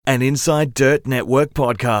an Inside Dirt Network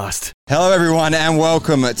podcast. Hello everyone and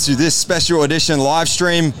welcome to this special edition live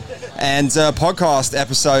stream and podcast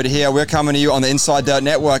episode here. We're coming to you on the Inside Dirt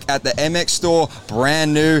Network at the MX Store,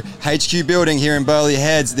 brand new HQ building here in Burleigh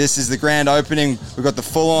Heads. This is the grand opening. We've got the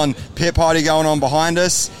full-on pit party going on behind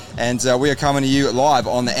us, and we are coming to you live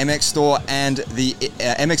on the MX Store and the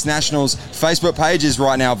MX Nationals Facebook pages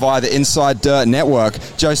right now via the Inside Dirt Network.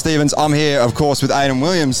 Joe Stevens, I'm here, of course, with Aidan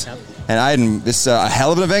Williams. Yep. And Aidan, this is a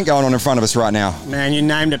hell of an event going on in front of us right now. Man, you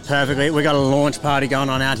named it perfectly. We've got a launch party going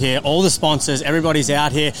on out here. All the sponsors, everybody's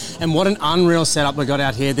out here. And what an unreal setup we got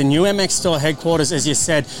out here. The new MX Store headquarters, as you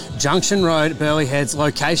said, Junction Road, Burleigh Heads,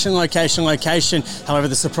 location. However,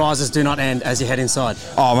 the surprises do not end as you head inside.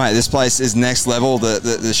 Oh, mate, this place is next level.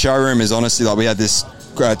 The showroom is honestly like we had this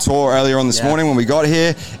tour earlier on this morning when we got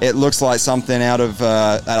here. It looks like something out of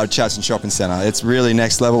Chadstone Shopping Centre. It's really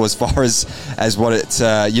next level as far as what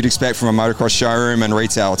you'd expect from a motocross showroom and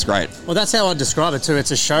retail. It's great. Well, that's how I'd describe it too.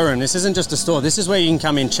 It's a showroom. This isn't just a store. This is where you can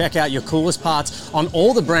come in, check out your coolest parts on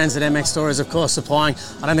all the brands that MX Store is, of course, supplying.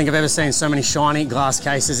 I don't think I've ever seen so many shiny glass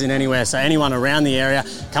cases in anywhere. So anyone around the area,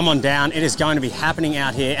 come on down. It is going to be happening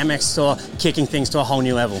out here. MX Store kicking things to a whole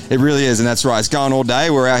new level. It really is, and that's right. It's going all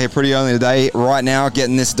day. We're out here pretty early today right now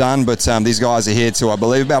getting this done, but these guys are here till I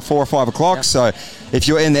believe about 4 or 5 o'clock. Yep. So if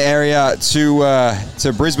you're in the area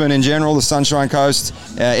to Brisbane in general, the Sunshine Coast,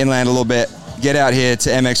 inland a little bit, get out here to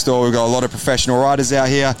MX Store. We've got a lot of professional riders out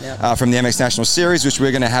here from the MX National Series, which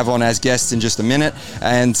we're going to have on as guests in just a minute.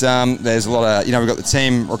 And there's a lot of, we've got the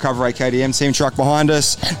team Recover 8 KTM team truck behind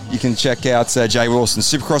us. You can check out Jay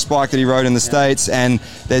Wilson's Supercross bike that he rode in the States. And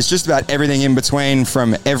there's just about everything in between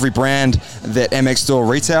from every brand that MX Store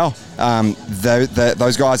retail.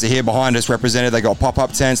 Those guys are here behind us represented. They got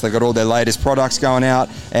pop-up tents, they got all their latest products going out,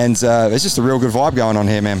 and there's just a real good vibe going on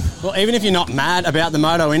here, man. Well, even if you're not mad about the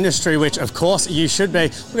moto industry, which of course you should be,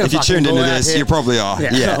 if you're tuned into this, you probably are.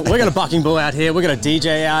 Yeah. We've got a bucking bull out here, we've got a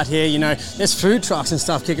DJ out here, there's food trucks and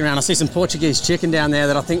stuff kicking around. I see some Portuguese chicken down there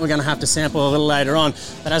that I think we're going to have to sample a little later on.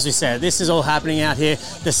 But as we said, this is all happening out here.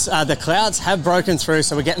 The clouds have broken through,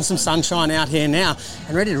 so we're getting some sunshine out here now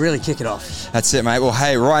and ready to really kick it off. That's it, mate. Well,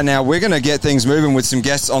 hey, right now we're going to get things moving with some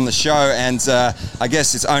guests on the show, and I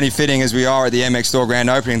guess it's only fitting as we are at the MX Store grand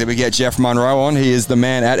opening that we get Jeff Monroe on. He is the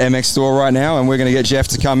man at MX Store right now, and we're going to get Jeff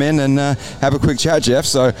to come in and have a quick chat, Jeff.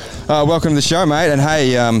 So welcome to the show, mate, and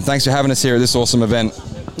hey, thanks for having us here at this awesome event.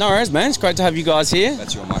 No worries, man. It's great to have you guys here.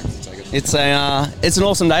 That's your mic. It's an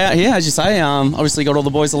awesome day out here, as you say. Obviously got all the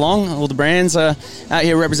boys along, all the brands out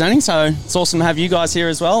here representing, so it's awesome to have you guys here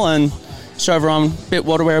as well and show everyone a bit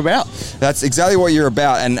what we're about. That's exactly what you're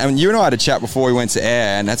about, and you and I had a chat before we went to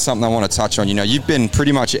air, and that's something I want to touch on. You've been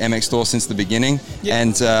pretty much at MX Store since the beginning,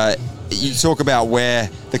 and you talk about where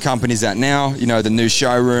the company's at now, the new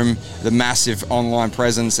showroom, the massive online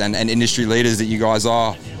presence and industry leaders that you guys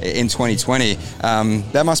are in 2020.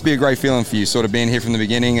 That must be a great feeling for you, sort of being here from the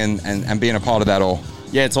beginning and being a part of that all.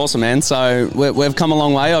 Yeah, it's awesome, man. So we've come a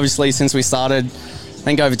long way, obviously, since we started, I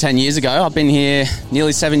think over 10 years ago. I've been here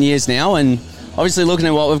nearly 7 years now, and obviously looking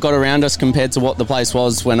at what we've got around us compared to what the place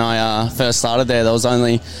was when I first started there was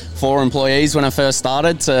only 4 employees when I first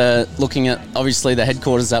started, to looking at obviously the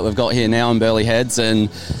headquarters that we've got here now in Burleigh Heads, and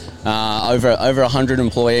over 100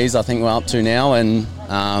 employees I think we're up to now, and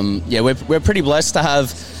we're pretty blessed to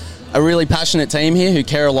have a really passionate team here who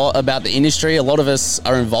care a lot about the industry. A lot of us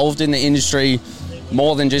are involved in the industry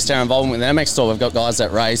more than just our involvement with MX Store. We've got guys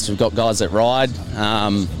that race, we've got guys that ride,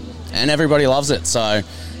 and everybody loves it. So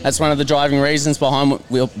that's one of the driving reasons behind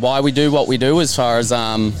why we do what we do, as far as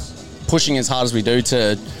pushing as hard as we do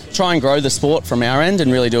to try and grow the sport from our end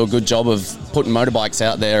and really do a good job of putting motorbikes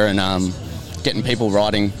out there and getting people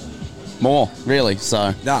riding more, really.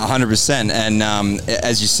 So 100%. And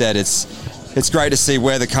as you said, it's great to see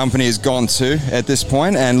where the company has gone to at this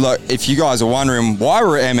point. And look, if you guys are wondering why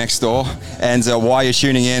we're at MX Store and why you're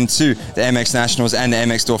tuning in to the MX Nationals and the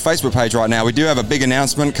MX Store Facebook page right now, we do have a big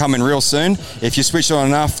announcement coming real soon. If you switched on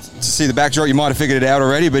enough to see the backdrop, you might have figured it out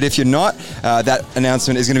already, but if you're not, that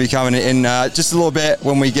announcement is going to be coming in just a little bit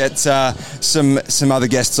when we get some other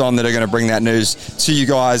guests on that are going to bring that news to you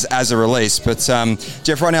guys as a release. But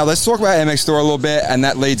Jeff, right now, let's talk about MX Store a little bit, and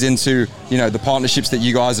that leads into the partnerships that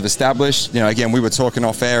you guys have established. Again, we were talking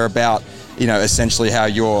off air about essentially how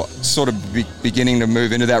you're sort of beginning to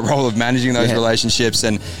move into that role of managing those relationships.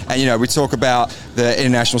 And we talk about the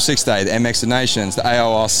International Six Day, the MX of Nations, the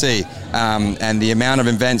AORC, and the amount of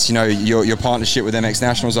events, your partnership with MX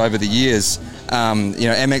Nationals over the years.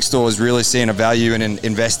 MX Store is really seeing a value in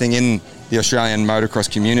investing in the Australian motocross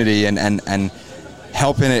community and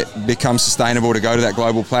helping it become sustainable to go to that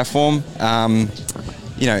global platform.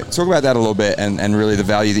 talk about that a little bit and really the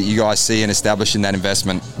value that you guys see in establishing that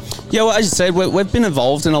investment. Yeah, well, as you said, we've been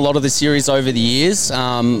involved in a lot of the series over the years,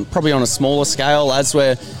 probably on a smaller scale as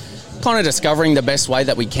we're kind of discovering the best way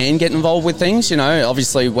that we can get involved with things.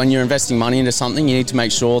 Obviously when you're investing money into something, you need to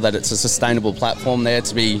make sure that it's a sustainable platform there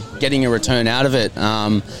to be getting a return out of it.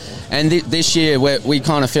 And this year, we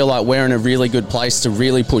kind of feel like we're in a really good place to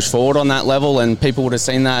really push forward on that level, and people would have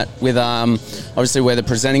seen that with, obviously, we're the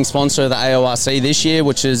presenting sponsor of the AORC this year,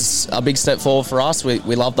 which is a big step forward for us. We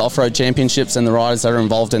love the Off-Road Championships and the riders that are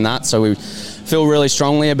involved in that, so we feel really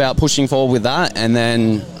strongly about pushing forward with that. And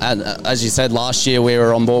then, as you said, last year we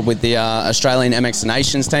were on board with the Australian MX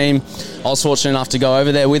Nations team. I was fortunate enough to go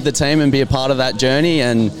over there with the team and be a part of that journey,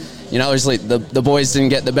 and obviously the boys didn't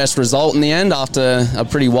get the best result in the end after a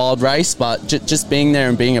pretty wild race, but just being there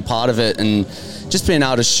and being a part of it and just being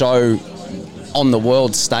able to show on the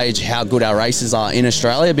world stage how good our races are in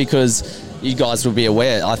Australia, because you guys will be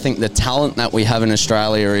aware, I think the talent that we have in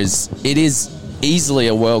Australia is easily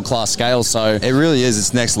a world-class scale. So it really is.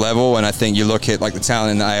 It's next level, and I think you look at like the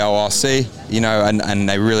talent in the AORC, and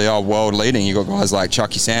they really are world leading. You've got guys like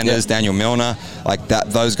Chucky Sanders, Daniel Milner, like that.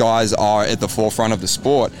 Those guys are at the forefront of the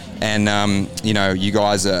sport, and you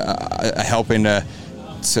guys are helping to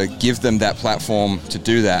give them that platform to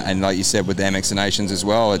do that. And like you said, with the MX Nations as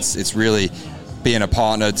well, it's really being a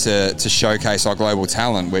partner to showcase our global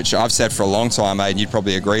talent, which I've said for a long time, mate, and you'd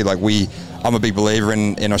probably agree, I'm a big believer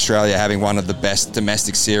in Australia having one of the best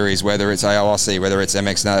domestic series, whether it's AORC, whether it's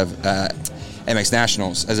MX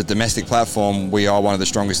Nationals. As a domestic platform, we are one of the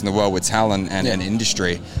strongest in the world with talent and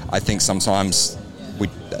industry. I think sometimes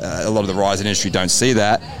a lot of the rise in industry don't see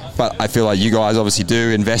that, but I feel like you guys obviously do,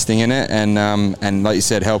 investing in it, and like you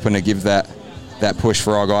said, helping to give that push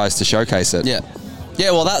for our guys to showcase it.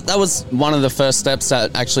 Yeah, well, that was one of the first steps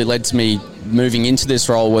that actually led to me moving into this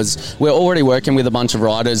role. Was we're already working with a bunch of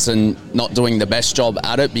riders and not doing the best job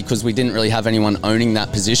at it because we didn't really have anyone owning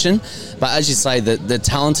that position. But as you say, the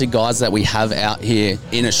talented guys that we have out here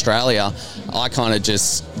in Australia, I kind of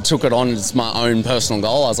just took it on as my own personal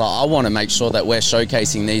goal. I was like, I want to make sure that we're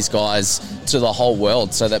showcasing these guys to the whole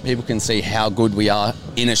world so that people can see how good we are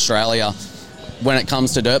in Australia when it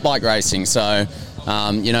comes to dirt bike racing. So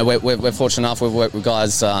we're fortunate enough. We've worked with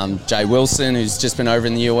guys, Jay Wilson, who's just been over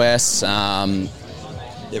in the US.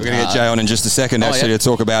 We're going to get Jay on in just a second, to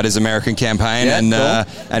talk about his American campaign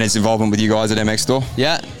and his involvement with you guys at MX Store.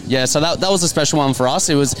 Yeah. So that was a special one for us.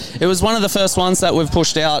 It was one of the first ones that we've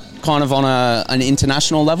pushed out, kind of on an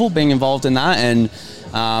international level, being involved in that. And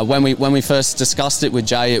when we first discussed it with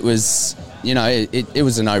Jay, it was, it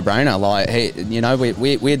was a no-brainer. Like,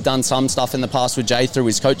 we had done some stuff in the past with Jay through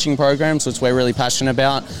his coaching programs, which we're really passionate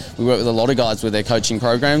about. We work with a lot of guys with their coaching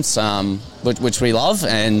programs, which we love.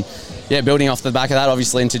 And building off the back of that,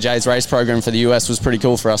 obviously into Jay's race program for the US was pretty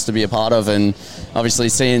cool for us to be a part of. And obviously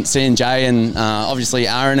seeing Jay and obviously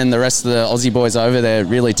Aaron and the rest of the Aussie boys over there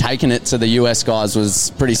really taking it to the US guys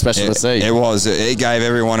was pretty special to see. It was. It gave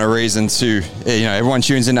everyone a reason to, everyone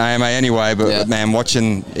tunes into AMA anyway, but man,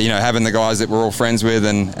 watching, having the guys that we're all friends with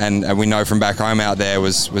and we know from back home out there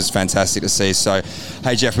was fantastic to see. So,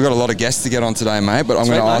 hey Jeff, we've got a lot of guests to get on today, mate, but I'm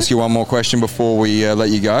going to ask you one more question before we let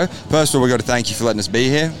you go. First of all, we've got to thank you for letting us be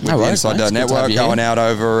here. Inside Dirt Network, going out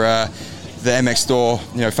over the MX Store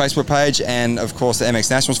Facebook page, and of course the MX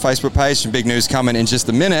Nationals Facebook page. Some big news coming in just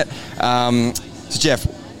a minute. So Jeff,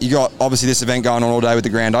 you got obviously this event going on all day with the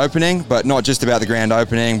grand opening, but not just about the grand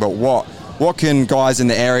opening, but what can guys in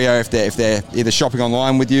the area, if they're either shopping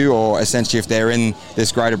online with you or essentially if they're in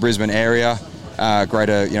this greater Brisbane area,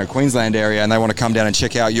 greater Queensland area, and they want to come down and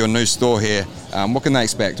check out your new store here, what can they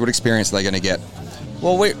expect? What experience are they going to get?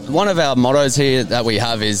 Well, one of our mottos here that we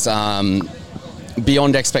have is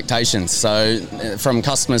beyond expectations. So from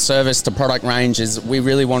customer service to product ranges, we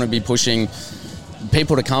really want to be pushing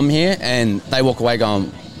people to come here and they walk away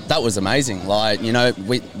going, that was amazing.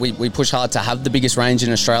 We push hard to have the biggest range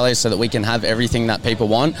in Australia so that we can have everything that people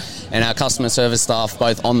want. And our customer service staff,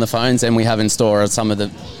 both on the phones and we have in store, are some of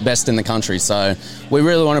the best in the country. So we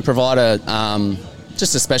really want to provide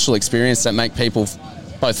just a special experience that make people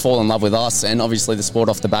both fall in love with us and obviously the sport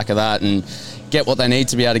off the back of that and get what they need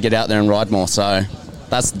to be able to get out there and ride more. So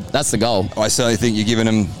that's the goal. I certainly think you're giving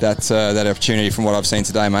them that opportunity from what I've seen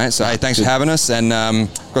today, mate. So, hey, thanks for having us, and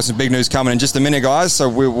got some big news coming in just a minute, guys. So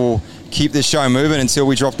we will keep this show moving until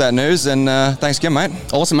we drop that news, and thanks again, mate.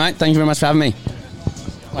 Awesome, mate. Thank you very much for having me.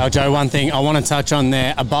 Well, Joe, one thing I want to touch on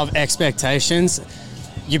there, above expectations.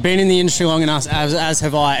 You've been in the industry long enough, as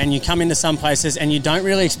have I, and you come into some places and you don't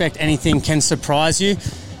really expect anything can surprise you.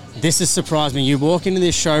 This has surprised me. You walk into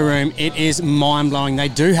this showroom, it is mind-blowing. They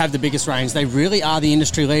do have the biggest range. They really are the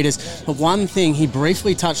industry leaders. But one thing he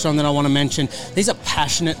briefly touched on that I want to mention, these are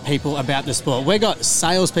passionate people about the sport. We've got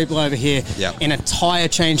salespeople over here in a tyre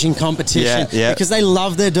changing competition because they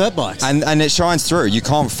love their dirt bikes. And it shines through. You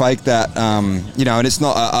can't fake that, and it's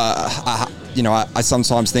not I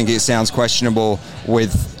sometimes think it sounds questionable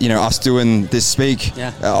with, us doing this speak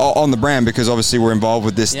on the brand, because obviously we're involved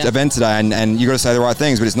with this event today, and you got to say the right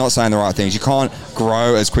things, but it's not saying the right things. You can't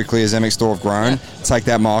grow as quickly as MX Store have grown, take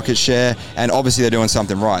that market share, and obviously they're doing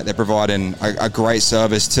something right. They're providing a great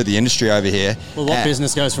service to the industry over here. Well, what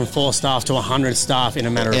business goes from 4 staff to 100 staff in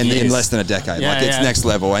a matter of years? In less than a decade. It's next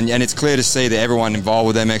level, and it's clear to see that everyone involved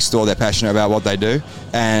with MX Store, they're passionate about what they do,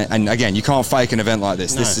 and again, you can't fake an event like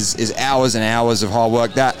this. No. This is hours and hours of hard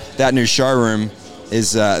work. That new showroom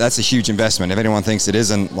is that's a huge investment. If anyone thinks it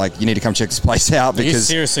isn't, you need to come check this place out, because you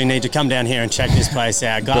seriously need to come down here and check this place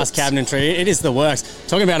out. Glass cabinetry, it is the works.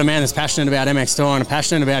 Talking about a man that's passionate about MX Store and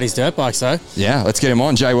passionate about his dirt bikes, though. Yeah, let's get him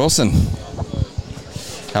on. Jay Wilson.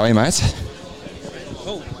 How are you, mate?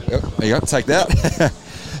 Cool. There you go. Take that.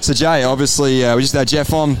 So Jay, obviously, we just had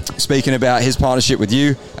Jeff on speaking about his partnership with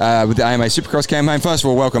you with the AMA Supercross campaign. First of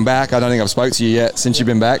all, welcome back. I don't think I've spoke to you yet since you've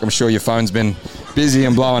been back. I'm sure your phone's been busy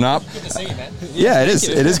and blowing up. Good to see you, man. Yeah, it is.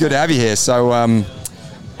 It is good to have you here. So,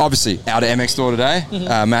 obviously, out at MX Store today,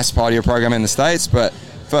 massive part of your program in the States. But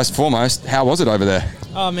first and foremost, how was it over there?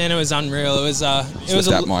 Oh man, it was unreal. It was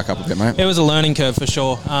that mic up a bit, mate. It was a learning curve for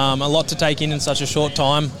sure. A lot to take in such a short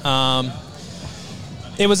time.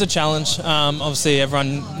 It was a challenge. Obviously,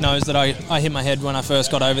 everyone knows that I hit my head when I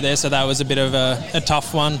first got over there, so that was a bit of a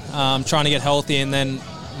tough one. Trying to get healthy, and then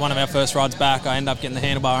one of our first rides back, I ended up getting the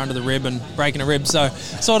handlebar under the rib and breaking a rib. So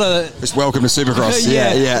sort of just welcome to Supercross.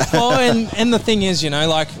 yeah. Well, and the thing is,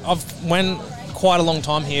 I've went quite a long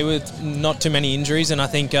time here with not too many injuries, and I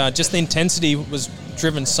think just the intensity was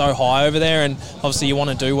driven so high over there, and obviously you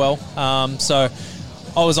want to do well. So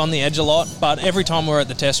I was on the edge a lot, but every time we're at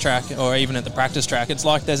the test track or even at the practice track, it's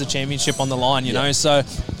like there's a championship on the line, you know. So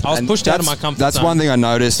I was pushed out of my comfort zone. That's one thing I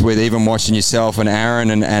noticed with even watching yourself and Aaron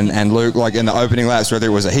and Luke, like in the opening laps, whether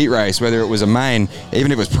it was a heat race, whether it was a main,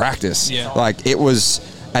 even if it was practice, like it was.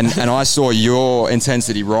 And I saw your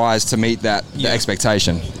intensity rise to meet that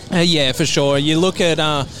expectation. Yeah, for sure. You look at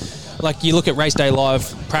race day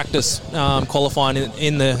live practice qualifying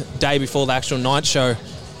in the day before the actual night show.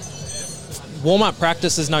 Warm-up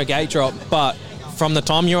practice is no gate drop, but from the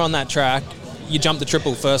time you're on that track, you jump the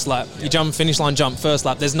triple first lap. You jump finish line jump first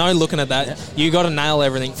lap. There's no looking at that. You got to nail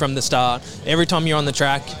everything from the start. Every time you're on the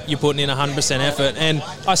track, you're putting in 100% effort. And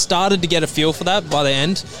I started to get a feel for that by the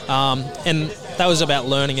end, and that was about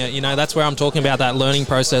learning it. That's where I'm talking about that learning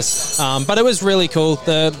process. But it was really cool.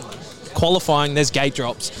 The qualifying, there's gate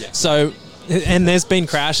drops. Yeah. So. And there's been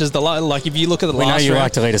crashes. Like if you look at the last round. We know you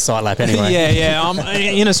like to lead a sight lap anyway. Yeah. I'm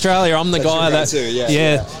in Australia. I'm the guy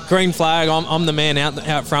that. Green flag. I'm the man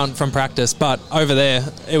out front from practice. But over there,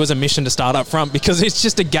 it was a mission to start up front because it's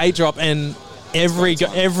just a gate drop, and every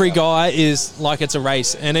guy is like it's a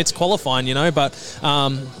race, and it's qualifying, But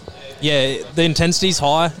the intensity's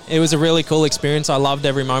high. It was a really cool experience. I loved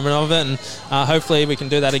every moment of it, and hopefully we can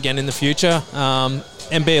do that again in the future.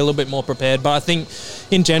 And be a little bit more prepared. But I think,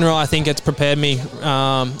 in general, it's prepared me.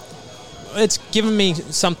 It's given me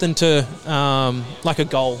something to, like a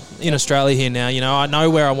goal in Australia here now. I know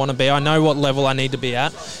where I want to be. I know what level I need to be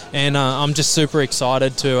at. And I'm just super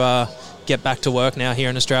excited to get back to work now here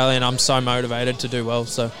in Australia. And I'm so motivated to do well.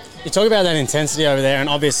 So. You talk about that intensity over there, and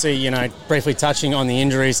obviously, briefly touching on the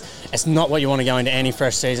injuries, it's not what you want to go into any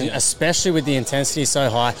fresh season, especially with the intensity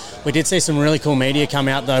so high. We did see some really cool media come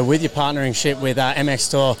out, though, with your partnership with MX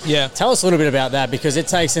Store. Yeah. Tell us a little bit about that, because it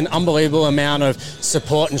takes an unbelievable amount of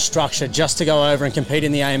support and structure just to go over and compete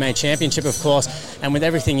in the AMA Championship, of course, and with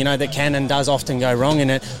everything, that can and does often go wrong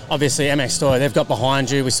in it. Obviously, MX Store, they've got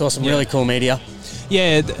behind you. We saw some really cool media.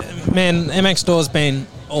 Yeah, man, MX Store's been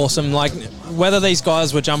awesome. Like, whether these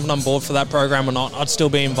guys were jumping on board for that program or not, I'd still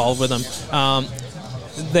be involved with them.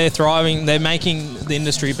 They're thriving. They're making the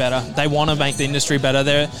industry better. They want to make the industry better.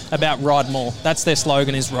 They're about ride more. That's their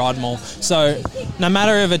slogan, is ride more. So no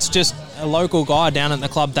matter if it's just a local guy down at the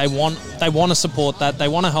club, they want to support that. They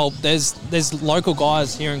want to help. There's local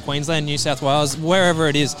guys here in Queensland, New South Wales, wherever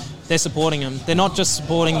it is. They're supporting them. They're not just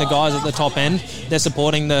supporting the guys at the top end. They're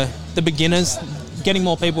supporting the beginners, getting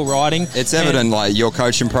more people riding. It's evident, like your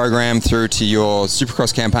coaching program through to your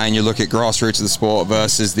Supercross campaign, you look at grassroots of the sport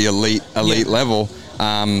versus the elite level,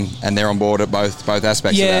 and they're on board at both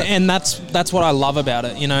aspects of that. Yeah, and that's what I love about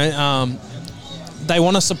it. They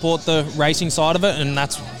want to support the racing side of it, and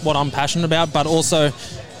that's what I'm passionate about, but also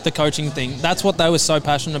the coaching thing. That's what they were so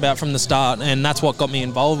passionate about from the start, and that's what got me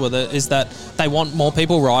involved with it, is that they want more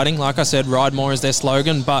people riding. Like I said, ride more is their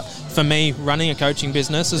slogan, but for me, running a coaching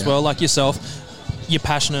business as well, like yourself, you're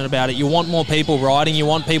passionate about it. You want more people riding, you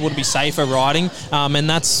want people to be safer riding, and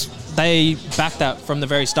they backed that from the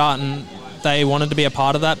very start, and they wanted to be a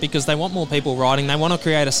part of that because they want more people riding. They want to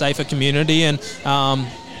create a safer community, and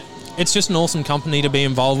it's just an awesome company to be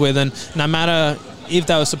involved with. And no matter if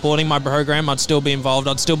they were supporting my program, I'd still be involved.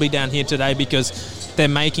 I'd still be down here today because they're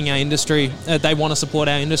making our industry. They want to support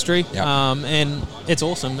our industry, and it's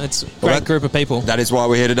awesome. It's a great group of people. That is why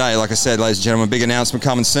we're here today. Like I said, ladies and gentlemen, big announcement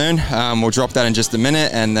coming soon. We'll drop that in just a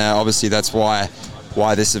minute, and obviously that's why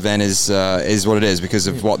this event is what it is, because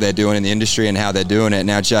of what they're doing in the industry and how they're doing it.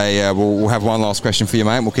 Now, Jay, we'll have one last question for you,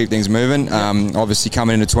 mate. We'll keep things moving. Obviously,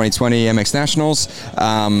 coming into 2020 MX Nationals,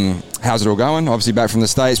 how's it all going? Obviously, back from the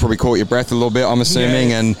States, probably caught your breath a little bit, I'm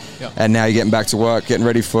assuming, and now you're getting back to work, getting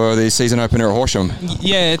ready for the season opener at Horsham.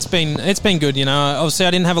 Yeah, it's been good. You know, obviously,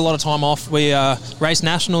 I didn't have a lot of time off. We raced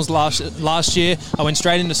Nationals last year. I went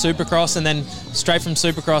straight into Supercross, and then straight from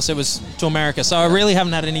Supercross, it was to America. So I really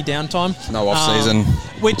haven't had any downtime. No off season.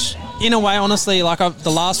 Which, in a way, honestly, like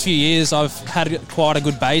the last few years, I've had quite a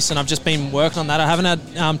good base, and I've just been working on that. I haven't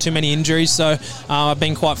had too many injuries, so I've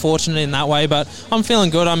been quite fortunate in that way. But I'm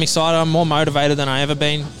feeling good. I'm excited. I'm more motivated than I ever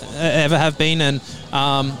have been, and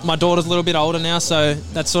my daughter's a little bit older now, so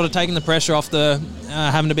that's sort of taking the pressure off the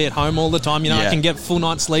having to be at home all the time. You know, I can get full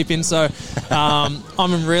night's sleep in, so I'm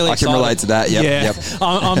really excited. I can relate to that. Yep.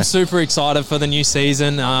 I'm super excited for the new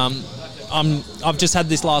season. I've just had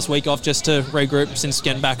this last week off just to regroup since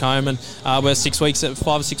getting back home, and we're 5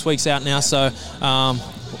 or 6 weeks out now, so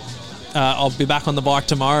I'll be back on the bike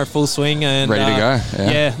tomorrow, full swing, and ready to go.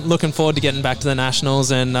 Yeah, looking forward to getting back to the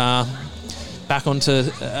Nationals and back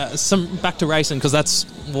to racing, because that's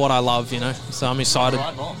what I love, you know. So I'm excited.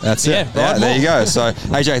 That's it. Yeah, there you go. So,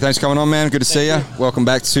 AJ, thanks for coming on, man. Good to see you. Welcome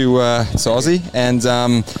back to Aussie,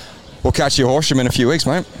 and we'll catch you at Horsham in a few weeks,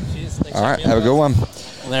 mate. Cheers. All right, have a good one.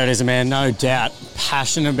 Well, there it is, man. No doubt.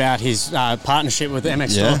 Passionate about his partnership with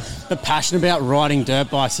MX Store, but passionate about riding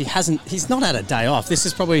dirt bikes. He's not had a day off. This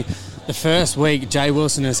is probably the first week Jay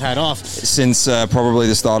Wilson has had off since probably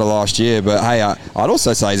the start of last year. But hey, I'd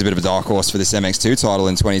also say he's a bit of a dark horse for this MX2 title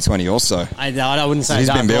in 2020 also. I wouldn't say he's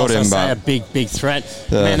dark been building, horse. but I'd say a big threat.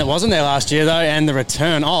 The man that wasn't there last year, though, and the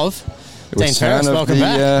return of Dean Ferris. Welcome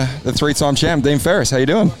back. The three-time champ, Dean Ferris. How you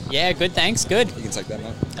doing? Yeah, good, thanks. Good. You can take that,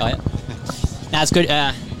 mate. Oh, yeah. No, it's good.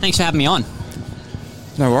 Thanks for having me on.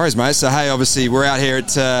 No worries, mate. So, hey, obviously, we're out here at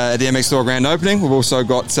the MX Store Grand Opening. We've also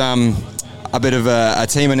got a bit of a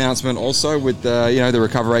team announcement also with, the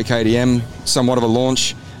Recover 8 KTM, somewhat of a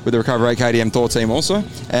launch with the Recover 8 KTM Thor team also.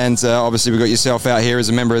 And obviously, we've got yourself out here as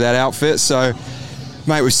a member of that outfit. So,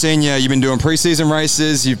 mate, we've seen you. You've been doing pre-season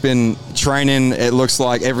races. You've been training, it looks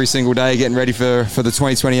like, every single day, getting ready for the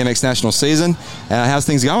 2020 MX National season. How's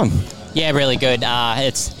things going? Yeah, really good.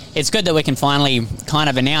 It's good that we can finally kind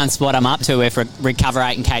of announce what I'm up to with Recover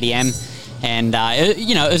 8 and KTM. And,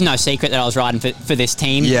 it was no secret that I was riding for this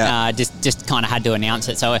team. Yeah. Just kind of had to announce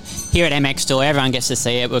it. So here at MX Store, everyone gets to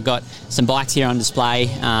see it. We've got some bikes here on display.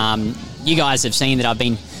 You guys have seen that I've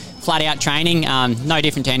been flat out training, no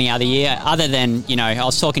different to any other year, other than, I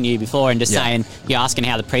was talking to you before and just saying, you're asking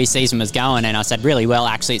how the pre-season was going, and I said really well,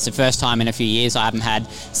 actually. It's the first time in a few years I haven't had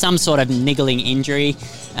some sort of niggling injury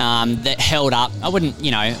that held up. I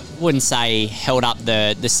wouldn't say held up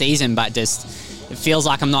the season, but just it feels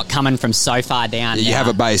like I'm not coming from so far down. You have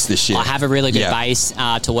a base this year. I have a really good base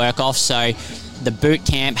to work off, so the boot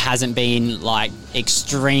camp hasn't been like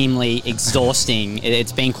extremely exhausting.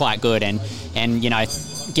 It's been quite good, and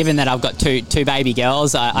given that I've got two baby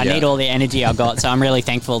girls, I need all the energy I've got. So I'm really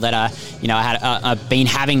thankful that I've been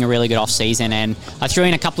having a really good off season, and I threw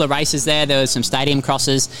in a couple of races there. There was some stadium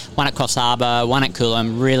crosses, one at Cross Harbour, one at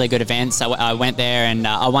Coolum, really good events. I went there and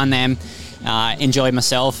I won them. Enjoyed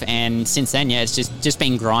myself, and since then, it's just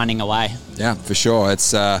been grinding away. Yeah, for sure.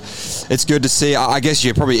 It's good to see. I guess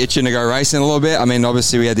you're probably itching to go racing a little bit. I mean,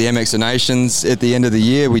 obviously we had the MX of Nations at the end of the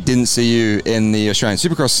year. We didn't see you in the Australian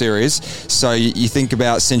Supercross Series. So you think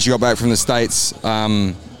about, since you got back from the States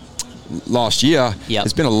last year,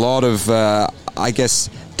 there's been a lot of,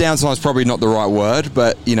 downtime is probably not the right word,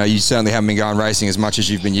 but you certainly haven't been going racing as much as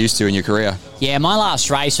you've been used to in your career. Yeah, my last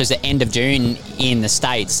race was at end of June in the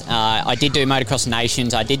States. I did do Motocross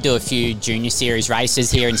Nations. I did do a few junior series races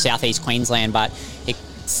here in southeast Queensland, but it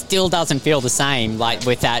still doesn't feel the same, like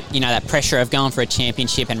with that that pressure of going for a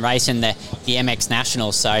championship and racing the MX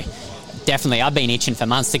Nationals. So definitely, I've been itching for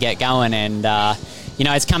months to get going, and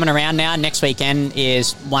it's coming around now. Next weekend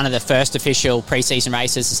is one of the first official pre-season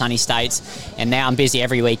races, the Sunny States, and now I'm busy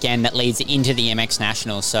every weekend that leads into the MX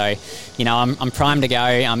Nationals. So, I'm primed to go.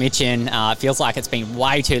 I'm itching. It feels like it's been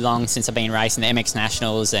way too long since I've been racing the MX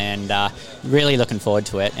Nationals, and really looking forward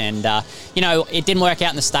to it. And, it didn't work out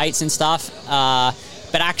in the States and stuff,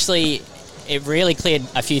 but actually it really cleared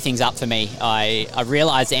a few things up for me. I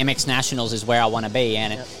realised the MX Nationals is where I want to be,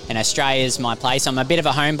 and Australia is my place. I'm a bit of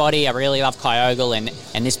a homebody. I really love Kyogle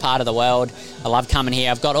and this part of the world. I love coming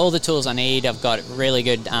here. I've got all the tools I need. I've got a really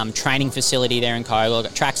good training facility there in Kyogle. I've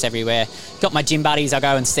got tracks everywhere. Got my gym buddies I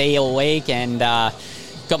go and see all week, and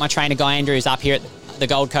got my trainer Guy Andrews up here at the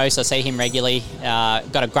Gold Coast. I see him regularly.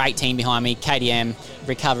 Got a great team behind me, KTM,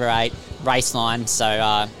 Recover 8, Raceline.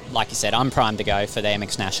 So, like you said, I'm primed to go for the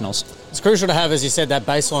MX Nationals. It's crucial to have, as you said, that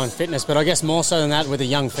baseline fitness, but I guess more so than that with a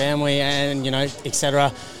young family and,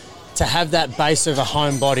 etc., to have that base of a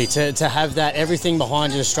home body, to have that everything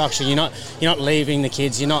behind you, the structure. You're not leaving the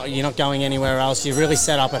kids. You're not going anywhere else. You're really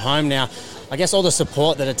set up at home now. I guess all the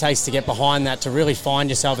support that it takes to get behind that, to really find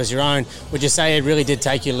yourself as your own. Would you say it really did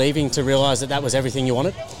take you leaving to realise that was everything you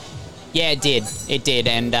wanted? Yeah, it did.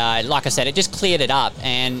 And like I said, it just cleared it up.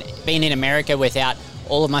 And being in America without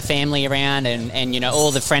all of my family around and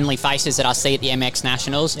all the friendly faces that I see at the MX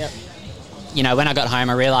Nationals, yep. When I got home,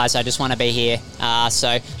 I realised I just want to be here.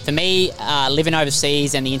 So for me, living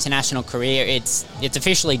overseas and the international career, it's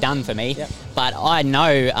officially done for me. Yep. But I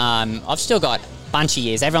know I've still got a bunch of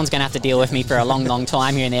years. Everyone's going to have to deal with me for a long, long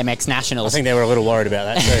time here in the MX Nationals. I think they were a little worried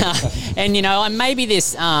about that too. And, maybe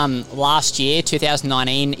this last year,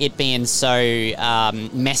 2019, it being so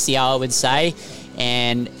messy, I would say,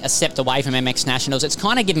 and a step away from MX Nationals, it's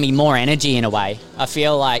kind of given me more energy in a way. I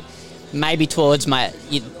feel like maybe towards my,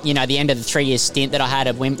 the end of the 3-year stint that I had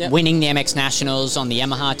of winning the MX Nationals on the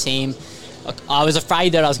Yamaha team, I was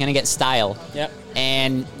afraid that I was going to get stale. Yep.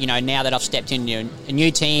 And, now that I've stepped into a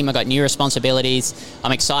new team, I've got new responsibilities,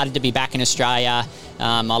 I'm excited to be back in Australia.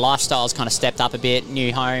 My lifestyle's kind of stepped up a bit,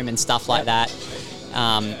 new home and stuff like that.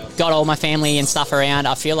 Got all my family and stuff around.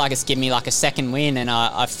 I feel like it's given me like a second win, and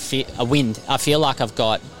I feel like I've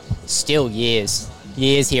got still years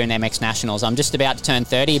here in the MX Nationals. I'm just about to turn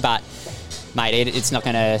 30, but mate, it's not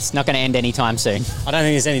gonna end anytime soon. I don't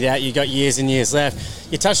think there's any doubt you've got years and years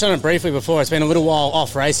left. You touched on it briefly before. It's been a little while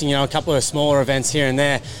off racing, a couple of smaller events here and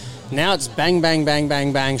there. Now it's bang, bang, bang,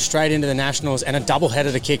 bang, bang, straight into the Nationals, and a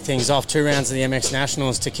double-header to kick things off. 2 rounds of the MX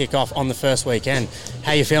Nationals to kick off on the first weekend.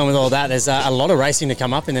 How are you feeling with all that? There's a lot of racing to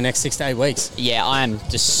come up in the next 6 to 8 weeks. Yeah, I am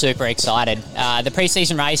just super excited. The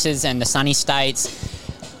pre-season races and the Sunny States,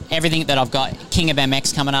 everything that I've got, King of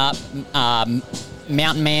MX coming up,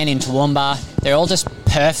 Mountain Man in Toowoomba, they're all just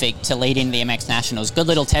perfect to lead into the MX Nationals. Good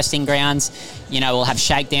little testing grounds. We'll have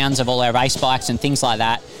shakedowns of all our race bikes and things like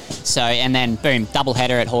that. So, and then boom, double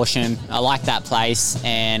header at Horsham. I like that place,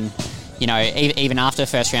 and even after the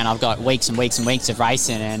first round, I've got weeks and weeks and weeks of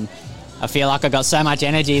racing, and I feel like I've got so much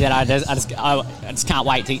energy that I just can't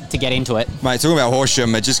wait to get into it. Mate, talking about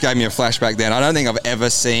Horsham, it just gave me a flashback then. I don't think I've ever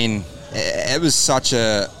seen, it was such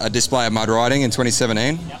a display of mud riding in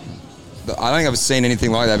 2017. Yep. I don't think I've seen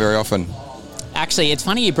anything like that very often. Actually, it's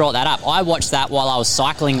funny you brought that up. I watched that while I was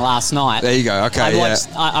cycling last night. There you go. Okay,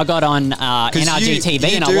 I got on NRG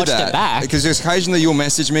TV and I watched it back. Because occasionally you'll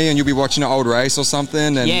message me and you'll be watching an old race or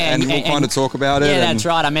something, and we'll kind of talk about it. Yeah, that's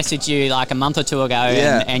right. I messaged you like a month or two ago,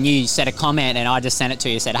 and you said a comment, and I just sent it to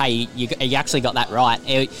you. Said, hey, you actually got that right.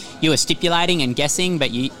 You were stipulating and guessing,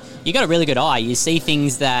 but you got a really good eye. You see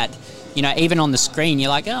things that, even on the screen, you're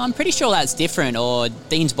like, oh, I'm pretty sure that's different, or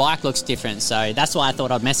Dean's bike looks different. So that's why I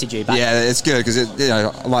thought I'd message you. But yeah, it's good because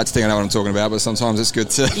I like to think I know what I'm talking about, but sometimes it's good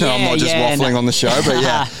to I'm not just waffling on the show. But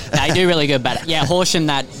yeah, they do really good. But yeah, Horsham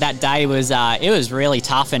that day was it was really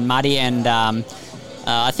tough and muddy, and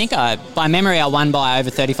I think by memory I won by over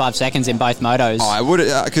 35 seconds in both motos. Oh, I would,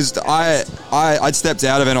 because I'd stepped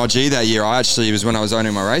out of NRG that year. It was when I was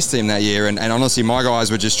owning my race team that year, and honestly, my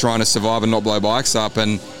guys were just trying to survive and not blow bikes up,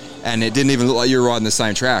 and it didn't even look like you were riding the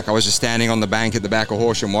same track. I was just standing on the bank at the back of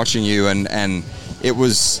Horsham watching you, and it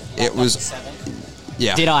was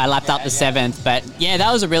yeah. Did I lapped up the 7th? But yeah,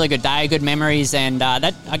 that was a really good day, good memories, and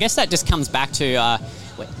that I guess that just comes back to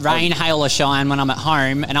rain, hail or shine when I'm at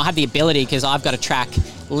home, and I have the ability because I've got a track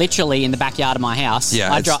literally in the backyard of my house.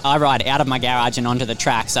 Yeah, I ride out of my garage and onto the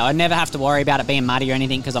track, so I never have to worry about it being muddy or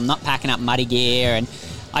anything because I'm not packing up muddy gear, and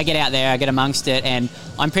I get out there, I get amongst it, and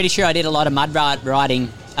I'm pretty sure I did a lot of mud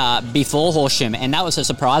riding before Horsham, and that was a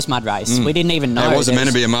surprise mud race. We didn't even know. It wasn't meant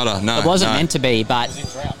to be a mudder. No, it wasn't meant to be, but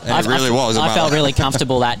I felt really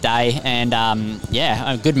comfortable that day, and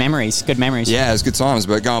good memories. Good memories. Yeah, it was good times.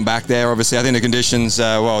 But going back there, obviously, I think the conditions.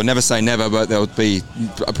 Never say never, but they'll be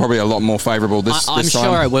probably a lot more favourable this time. I'm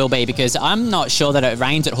sure it will be, because I'm not sure that it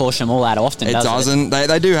rains at Horsham all that often. It doesn't.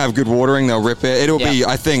 They do have good watering. They'll rip it. It'll be,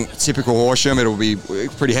 I think, typical Horsham. It'll be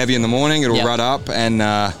pretty heavy in the morning. It'll rut up,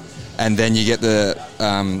 and then you get the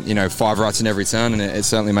 5 ruts in every turn, and it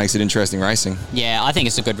certainly makes it interesting racing. Yeah, I think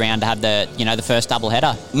it's a good round to have the first double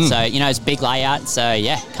header. So it's a big layout. So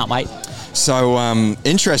yeah, can't wait. So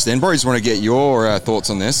interesting. Probably just want to get your thoughts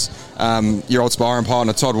on this. Your old sparring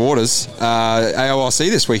partner Todd Waters, AORC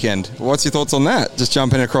this weekend. What's your thoughts on that? Just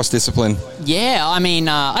jumping across discipline. Yeah, I mean,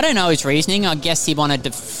 I don't know his reasoning. I guess he wanted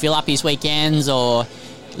to fill up his weekends, or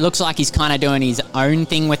looks like he's kind of doing his own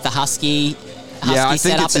thing with the Husky. I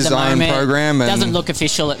think it's his own program. It doesn't look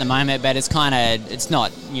official at the moment, but it's not,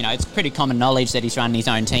 it's pretty common knowledge that he's running his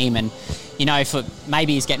own team, and,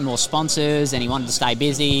 maybe he's getting more sponsors and he wanted to stay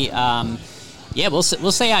busy. We'll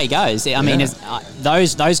see how he goes. I mean,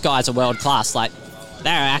 those guys are world class. Like,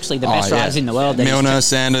 they're actually the best riders in the world. Milner,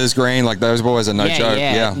 Sanders, Green, like those boys are no joke.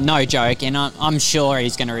 Yeah, no joke. And I'm sure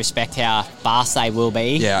he's going to respect how fast they will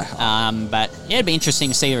be. Yeah. But it'd be interesting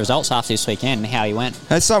to see the results after this weekend and how he went.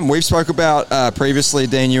 That's something we've spoke about previously,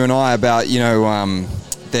 Dean, you and I, about,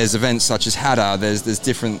 there's events such as Hattah. There's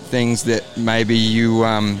different things that maybe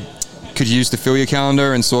you could use to fill your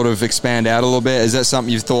calendar and sort of expand out a little bit. Is that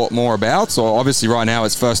something you've thought more about? So obviously right now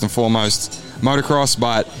it's first and foremost motocross,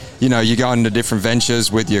 but you go into different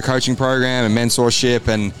ventures with your coaching program and mentorship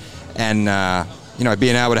and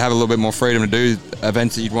being able to have a little bit more freedom to do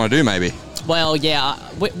events that you'd want to do maybe. Well, yeah,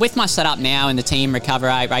 with my setup now in the team, Recover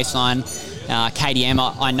 8, Raceline,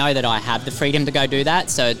 KDM, I know that I have the freedom to go do that,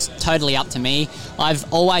 so it's totally up to me.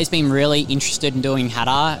 I've always been really interested in doing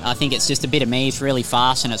Hattah. I think it's just a bit of me. It's really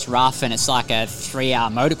fast and it's rough, and it's like a 3-hour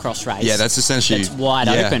motocross race. Yeah, that's essentially... It's wide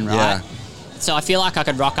open, right? Yeah. So I feel like I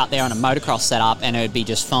could rock up there on a motocross setup and it would be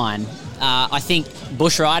just fine. I think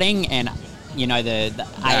bush riding and, the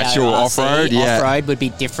actual off-road would be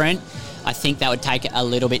different. I think that would take a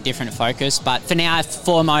little bit different focus. But for now,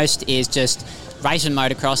 foremost is just racing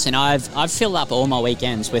motocross, and I've filled up all my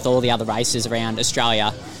weekends with all the other races around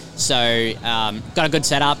Australia. So got a good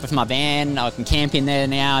setup with my van. I can camp in there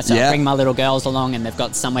now, so I bring my little girls along, and they've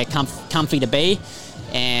got somewhere comfy to be.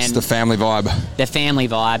 And it's the family vibe. The family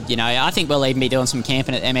vibe. I think we'll even be doing some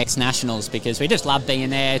camping at MX Nationals, because we just love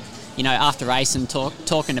being there, after race and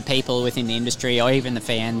talking to people within the industry or even the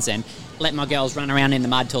fans, and let my girls run around in the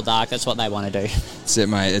mud till dark. That's what they want to do. That's it,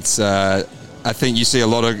 mate. It's I think you see a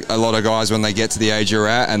lot of guys when they get to the age you're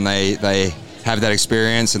at, and they have that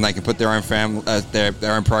experience, and they can put their own their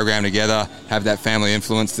own program together, have that family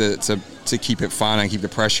influence to keep it fun and keep the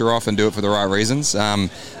pressure off and do it for the right reasons. I'm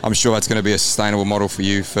sure that's going to be a sustainable model for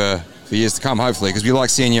you for years to come, hopefully, because we like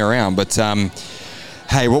seeing you around. But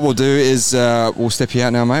hey, what we'll do is we'll step you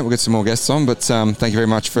out now, mate. We'll get some more guests on, but thank you very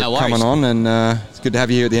much for coming on, and it's good to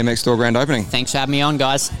have you here at the MX Store grand opening. Thanks for having me on,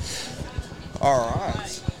 guys. All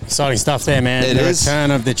right. Exciting stuff there, man. It is.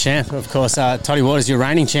 Return of the champ. Of course, Toddy Waters, your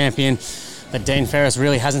reigning champion. But Dean Ferris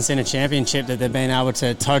really hasn't seen a championship that they've been able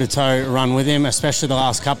to toe-to-toe run with him, especially the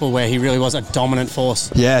last couple where he really was a dominant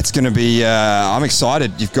force. Yeah, it's going to be... I'm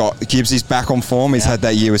excited. You've got Gibbsy's back on form. He's had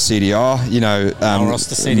that year with CDR. Melross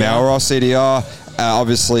to CDR. Melross, CDR.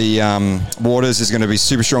 Obviously, Waters is going to be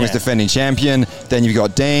super strong as defending champion. Then you've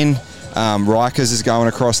got Dean. Rikers is going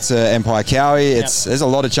across to Empire Cowie. There's a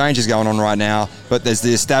lot of changes going on right now, but there's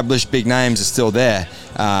the established big names are still there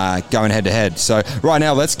going head to head. So right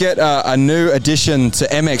now, let's get a new addition to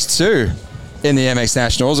MX2 in the MX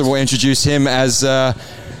Nationals, and we'll introduce him as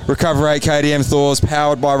Recover 8 KDM Thors,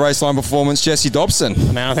 powered by Raceline Performance, Jesse Dobson.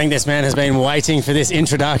 Man, I think this man has been waiting for this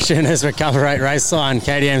introduction as Recover 8 Raceline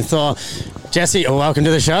KDM Thor. Jesse, welcome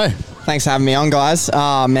to the show. Thanks for having me on, guys.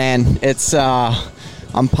 Man, it's...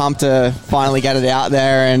 I'm pumped to finally get it out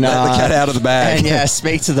there and let the cat out of the bag, and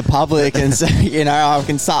speak to the public, and so, I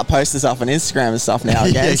can start posting stuff on Instagram and stuff now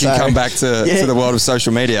again. You can come back to the world of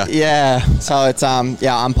social media. Yeah, so it's I'm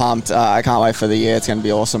pumped. I can't wait for the year. It's going to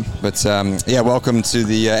be awesome. But welcome to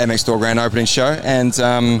the MX Store grand opening show, and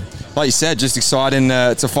like you said, just exciting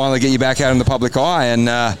to finally get you back out in the public eye, and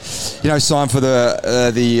sign for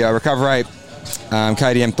the Recover 8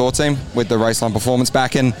 KDM Thor team with the Raceline Performance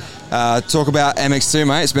back in. Talk about MX2,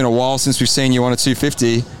 mate. It's been a while since we've seen you on a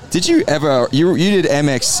 250. Did you ever... You did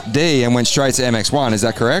MXD and went straight to MX1, is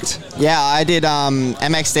that correct? Yeah, I did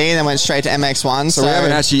MXD and then went straight to MX1. So we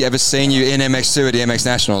haven't actually ever seen you in MX2 at the MX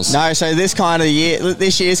Nationals? No, so this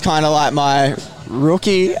year's kind of like my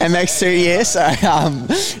rookie MX2 year, so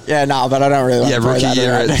but I don't really like to rookie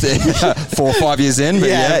year at 4 or 5 years in, but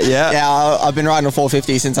yeah. I've been riding a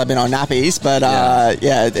 450 since I've been on nappies, but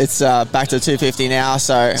it's back to 250 now,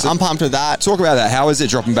 so I'm pumped with that. Talk about that. How is it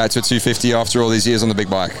dropping back to 250 after all these years on the big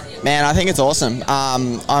bike? Man, I think it's awesome.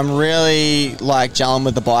 I'm really like gelling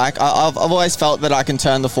with the bike. I've always felt that I can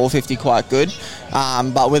turn the 450 quite good,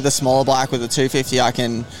 but with the smaller bike, with the 250, I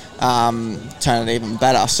can turn it even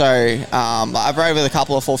better. So I've rode with a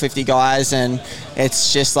couple of 450 guys, and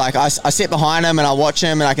it's just like I sit behind them and I watch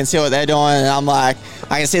them and I can see what they're doing, and I'm like,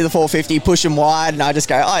 I can see the 450, push them wide, and I just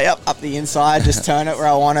go, oh yep, up the inside, just turn it where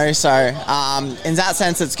I want to. So in that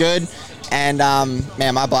sense, it's good. And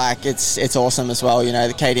man, my bike, it's awesome as well. You know,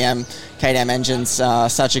 the KTM engine's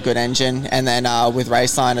such a good engine, and then with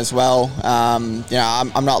Raceline as well, you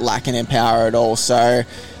know, I'm not lacking in power at all. So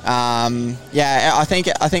I think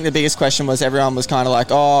the biggest question was everyone was kind of like,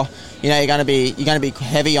 oh, you know, you're going to be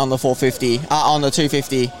heavy on the 450, on the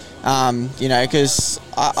 250, you know, because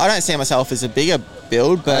I don't see myself as a bigger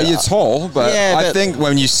build, but you're tall, but I think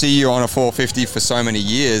when you see you on a 450 for so many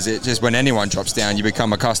years, it just, when anyone drops down, you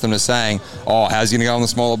become accustomed to saying, oh, how's he going to go on the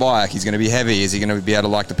smaller bike? He's going to be heavy. Is he going to be able to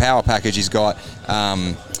like the power package he's got?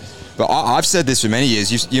 But I've said this for many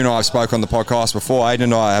years. You and I have spoke on the podcast before. Aiden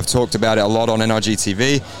and I have talked about it a lot on NRG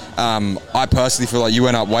TV. I personally feel like you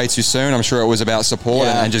went up way too soon. I'm sure it was about support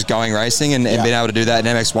and just going racing and being able to do that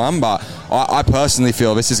in MX1. But I personally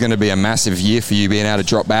feel this is going to be a massive year for you, being able to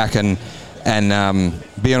drop back and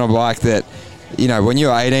be on a bike that, you know, when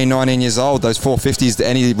you're 18, 19 years old, those 450s,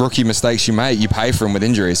 any rookie mistakes you make, you pay for them with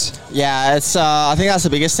injuries. Yeah, it's. I think that's the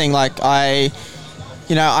biggest thing. Like I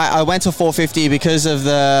went to 450 because of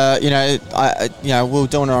the, we were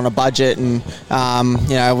doing it on a budget, and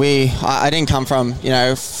I didn't come from,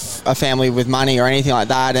 a family with money or anything like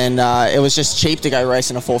that, and it was just cheap to go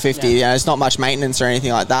racing a 450. You know, it's not much maintenance or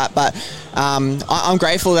anything like that, but I'm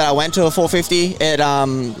grateful that I went to a 450. It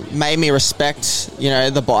made me respect,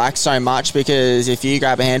 the bike so much, because if you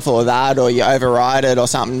grab a handful of that or you override it or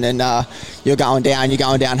something, then you're going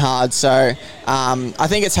down hard. So I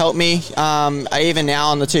think it's helped me. Even now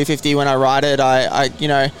on the 250 when I ride it,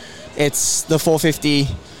 it's the 450.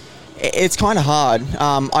 It's kind of hard.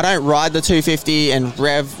 I don't ride the 250 and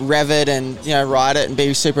rev it and ride it and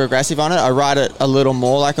be super aggressive on it. I ride it a little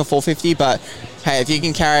more like a 450. But hey, if you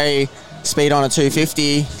can carry speed on a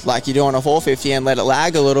 250 like you do on a 450 and let it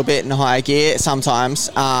lag a little bit in higher gear sometimes,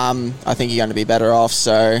 I think you're going to be better off.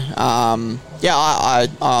 So I'm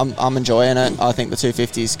enjoying it. I think the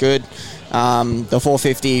 250 is good. The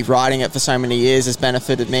 450, riding it for so many years has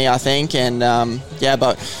benefited me, I think, and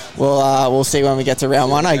but we'll see when we get to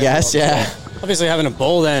round one, I guess. Yeah. Obviously, having a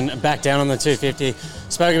ball then back down on the 250.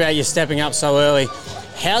 Spoke about you stepping up so early.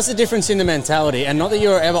 How's the difference in the mentality? And not that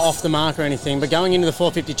you're ever off the mark or anything, but going into the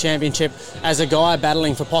 450 championship as a guy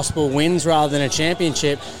battling for possible wins rather than a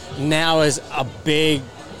championship, now as a big,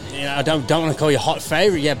 I don't want to call you hot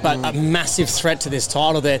favourite yet, but a massive threat to this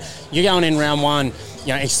title that you're going in round one,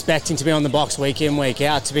 expecting to be on the box week in, week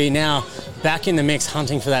out, to be now back in the mix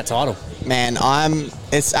hunting for that title. Man,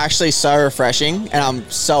 it's actually so refreshing, and I'm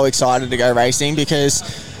so excited to go racing, because,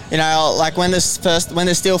 like when the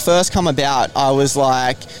Steel first come about, I was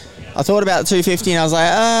like, I thought about the 250 and I was like,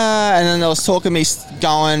 and then there was talk of me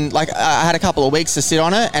going, like, I had a couple of weeks to sit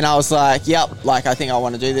on it, and I was like, yep, like, I think I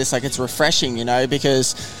want to do this. Like, it's refreshing,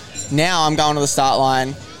 because now I'm going to the start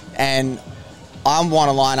line and I want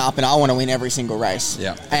to line up and I want to win every single race.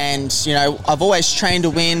 Yeah. And, I've always trained to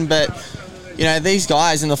win, but, these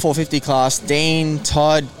guys in the 450 class, Dean,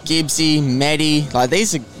 Todd, Gibbsy, Medi, like,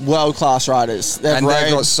 these are world-class riders. They've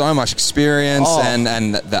got so much experience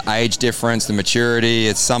and the age difference, the maturity.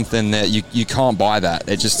 It's something that you can't buy that.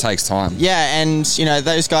 It just takes time. Yeah, and,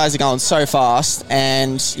 those guys are going so fast.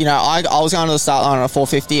 And, I was going to the start line on a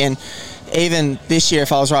 450, and even this year,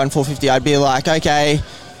 if I was riding 450, I'd be like, okay,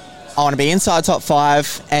 I want to be inside top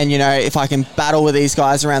 5, and if I can battle with these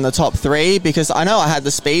guys around the top 3, because I know I had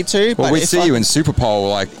the speed to. Well, we'd see you in Super Pole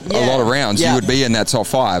a lot of rounds. You would be in that top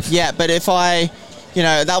 5. Yeah, but if I,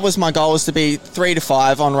 that was my goal, was to be 3 to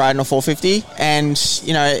 5 on riding a 450, and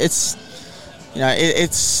it's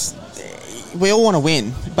we all want to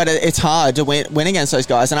win, but it's hard to win against those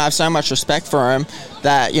guys, and I have so much respect for them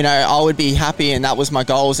that I would be happy, and that was my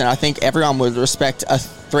goals, and I think everyone would respect a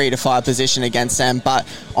 3 to 5 position against them. But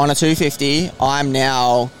on a 250, I'm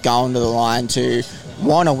now going to the line to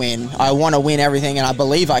want to win. I want to win everything, and I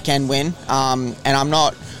believe I can win. And I'm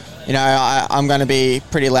not, I'm going to be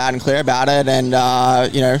pretty loud and clear about it. And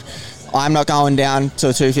I'm not going down to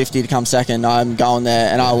a 250 to come second. I'm going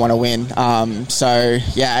there and I want to win. So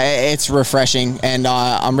yeah, it's refreshing, and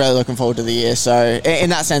I'm really looking forward to the year. So in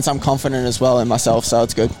that sense, I'm confident as well in myself. So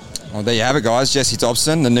it's good. Well, there you have it, guys. Jesse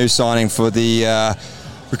Dobson, the new signing for the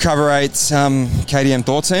Recover 8 KTM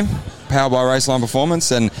Thor team, powered by Raceline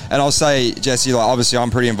Performance. And I'll say, Jesse, like, obviously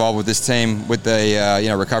I'm pretty involved with this team with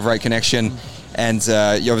the Recover 8 connection, and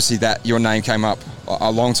obviously that your name came up a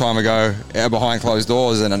long time ago behind closed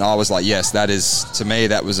doors, and I was like, yes, that is, to me,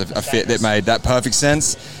 that was a fit that made that perfect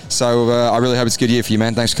sense. So I really hope it's a good year for you,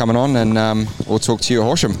 man. Thanks for coming on, and we'll talk to you at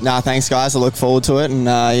Horsham. Nah, thanks, guys. I look forward to it, and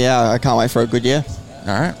I can't wait for a good year.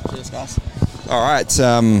 All right. Cheers, guys. All right.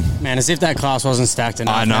 Man, as if that class wasn't stacked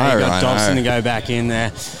enough. I know. You got Dobson to go back in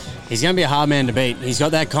there. He's going to be a hard man to beat. He's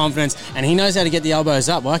got that confidence, and he knows how to get the elbows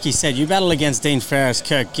up. Like you said, you battle against Dean Ferris,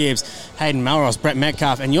 Kirk Gibbs, Hayden Melrose, Brett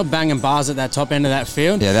Metcalf, and you're banging bars at that top end of that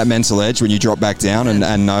field. Yeah, that mental edge when you drop back down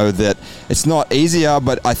and know that it's not easier,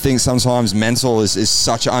 but I think sometimes mental is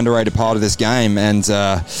such an underrated part of this game, and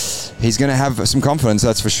he's going to have some confidence,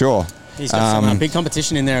 that's for sure. He's got some big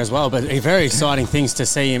competition in there as well, but very exciting things to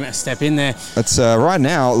see him step in there. That's right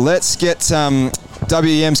now. Let's get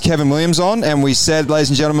WEM's Kevin Williams on, and we said, ladies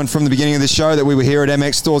and gentlemen, from the beginning of the show that we were here at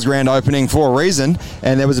MX Store's grand opening for a reason,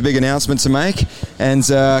 and there was a big announcement to make. And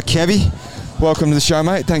Kevy, welcome to the show,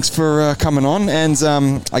 mate. Thanks for coming on, and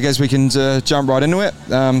I guess we can jump right into it.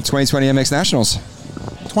 2020 MX Nationals.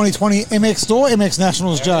 2020 MX Store, MX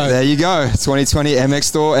Nationals, Joe. There you go, 2020 MX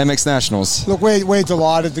Store, MX Nationals. Look, we're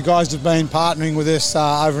delighted. The guys have been partnering with us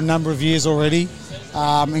over a number of years already,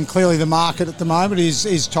 and clearly the market at the moment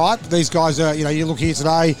is tight. These guys are, you look here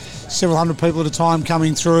today, several hundred people at a time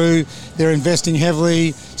coming through. They're investing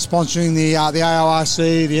heavily, sponsoring the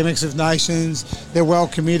AORC, the MX of Nations. They're well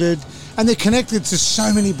committed. And they're connected to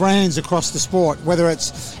so many brands across the sport, whether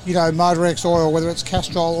it's, Motorex oil, whether it's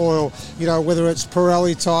Castrol oil, whether it's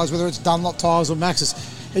Pirelli tyres, whether it's Dunlop tyres or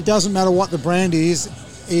Maxxis. It doesn't matter what the brand is.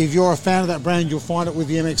 If you're a fan of that brand, you'll find it with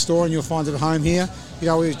the MX Store, and you'll find it at home here. We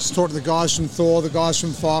just talked to the guys from Thor, the guys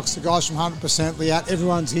from Fox, the guys from 100%, Liat.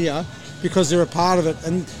 Everyone's here because they're a part of it.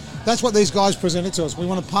 And that's what these guys presented to us. We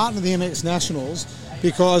want to partner the MX Nationals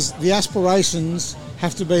because the aspirations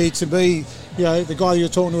have to be the guy you were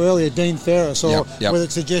talking to earlier, Dean Ferris, or whether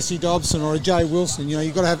it's a Jesse Dobson or a Jay Wilson.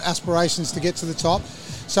 You've got to have aspirations to get to the top.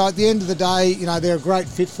 So at the end of the day, they're a great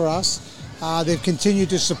fit for us. They've continued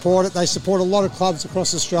to support it. They support a lot of clubs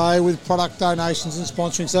across Australia with product donations and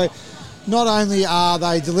sponsoring. So not only are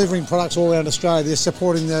they delivering products all around Australia, they're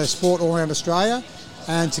supporting the sport all around Australia.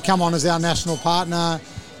 And to come on as our national partner,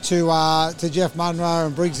 to Jeff Munro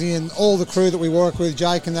and Briggsy and all the crew that we work with,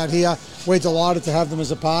 Jake and that here, we're delighted to have them as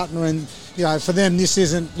a partner. And for them, this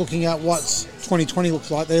isn't looking at what 2020 looks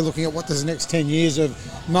like. They're looking at what does the next 10 years of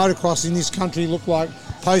motocross in this country look like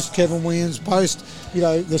post Kevin Williams, post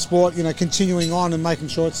the sport, continuing on and making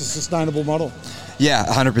sure it's a sustainable model. Yeah,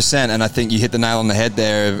 100%, and I think you hit the nail on the head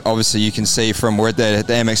there. Obviously, you can see from we're at the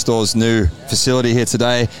MX Store's new facility here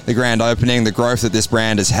today, the grand opening, the growth that this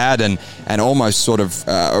brand has had, and almost sort of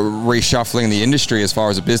reshuffling the industry as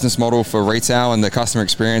far as a business model for retail and the customer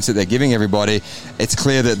experience that they're giving everybody. It's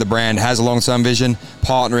clear that the brand has a long-term vision.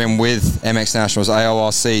 Partnering with MX Nationals,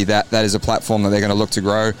 AORC, that is a platform that they're going to look to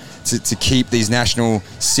grow to keep these national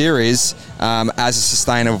series as a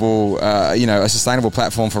sustainable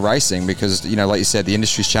platform for racing, because like you said, the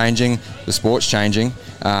industry's changing, the sport's changing.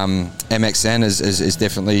 MXN is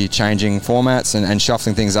definitely changing formats and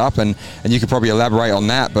shuffling things up, and you could probably elaborate on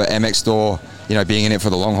that, but MX Store being in it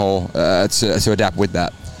for the long haul to adapt with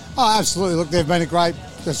that. Oh, absolutely. Look, they've been a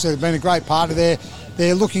great partner there.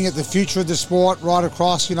 They're looking at the future of the sport right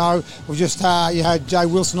across. We've just you had Jay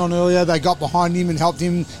Wilson on earlier. They got behind him and helped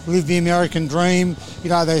him live the American dream.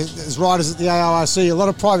 There's riders at the AORC. A lot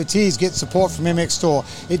of privateers get support from MX Store.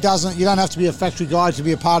 You don't have to be a factory guy to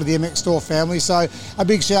be a part of the MX Store family. So a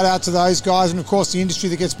big shout out to those guys, and of course the industry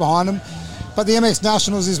that gets behind them. But the MX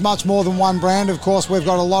Nationals is much more than one brand. Of course, we've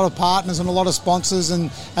got a lot of partners and a lot of sponsors and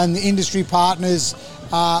the industry partners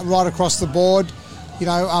right across the board.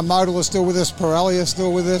 Modal is still with us, Pirelli is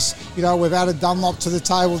still with us. We've added Dunlop to the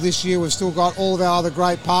table this year. We've still got all of our other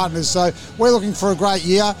great partners. So we're looking for a great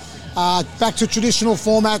year. Back to traditional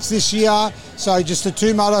formats this year. So just a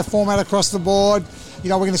two-motor format across the board. We're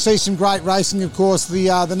going to see some great racing. Of course,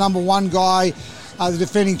 the number one guy, the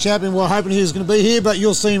defending champion, we're hoping he was going to be here, but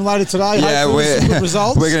you'll see him later today. Yeah,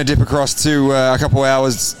 results. We're going to dip across to a couple of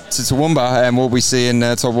hours to Toowoomba, and we'll be seeing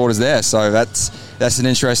top waters there. So that's an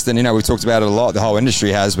interesting, we've talked about it a lot, the whole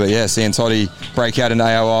industry has, but yeah, seeing Toddy break out in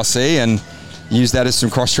AORC, and use that as some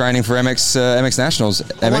cross training for MX Nationals,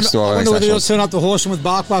 MX Store. I wonder whether he'll turn up the Horsham with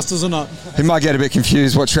Barkbusters or not. He might get a bit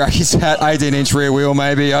confused what track he's at. 18-inch rear wheel,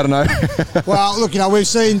 maybe. I don't know. Well, look, we've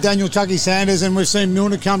seen Daniel Chucky Sanders and we've seen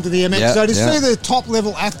Milner come to the MX. So to see the top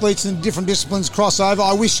level athletes in different disciplines cross over,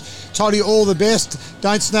 I wish Toddy all the best.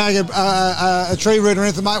 Don't snag a tree root or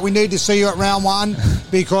anything, mate. We need to see you at round 1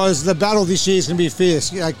 because the battle this year is going to be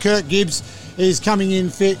fierce. Kurt Gibbs is coming in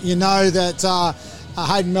fit. You know that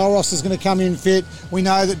Hayden Melross is going to come in fit. We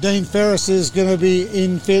know that Dean Ferris is going to be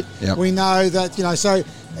in fit. Yep. We know that, so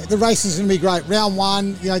the racing is going to be great. Round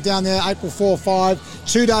 1, down there, April 4, 5,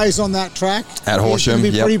 2 days on that track. At Horsham. It's going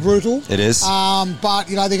to be pretty brutal. It is. But,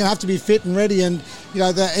 they're going to have to be fit and ready. And, the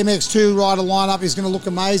MX2 rider lineup is going to look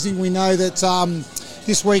amazing. We know that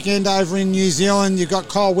this weekend over in New Zealand, you've got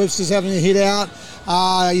Kyle Webster's having a hit out.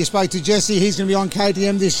 You spoke to Jesse. He's going to be on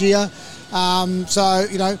KTM this year.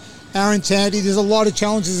 Aaron Tanti, there's a lot of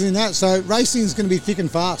challenges in that. So racing is going to be thick and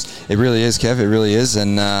fast. It really is, Kev. It really is.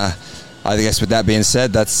 And I guess with that being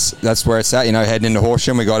said, that's where it's at. Heading into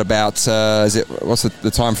Horsham, we got about, what's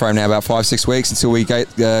the time frame now? About 5-6 weeks until we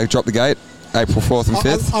drop the gate. April 4th and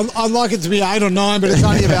 5th? I'd like it to be 8 or 9, but it's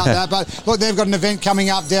only about that. But look, they've got an event coming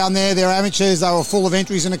up down there. They're amateurs. They were full of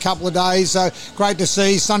entries in a couple of days. So great to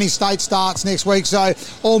see. Sunny State starts next week. So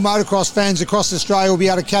all motocross fans across Australia will be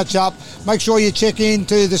able to catch up. Make sure you check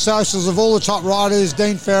into the socials of all the top riders,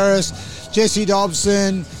 Dean Ferris, Jesse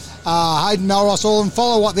Dobson, Hayden Melross, all of them.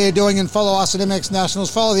 Follow what they're doing and follow us at MX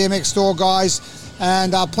Nationals. Follow the MX Store guys.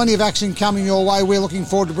 And plenty of action coming your way. We're looking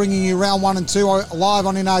forward to bringing you round 1 and 2 live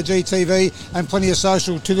on NRG TV and plenty of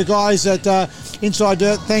social. To the guys at Inside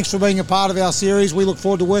Dirt, thanks for being a part of our series. We look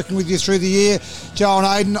forward to working with you through the year. Joe and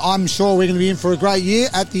Aidan, I'm sure we're going to be in for a great year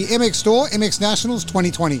at the MX Store, MX Nationals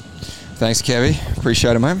 2020. Thanks, Kevy.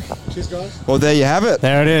 Appreciate it, mate. Cheers, guys. Well, there you have it.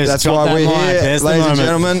 There it is. That's Drop why that we're mic. here, There's ladies the and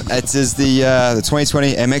moment. gentlemen. It is the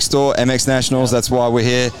 2020 MX Store, MX Nationals. That's why we're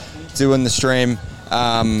here doing the stream.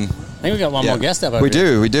 I think we got one more guest up over We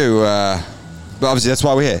do. But obviously, that's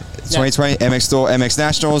why we're here. 2020 MX Store, MX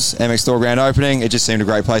Nationals, MX Store Grand Opening. It just seemed a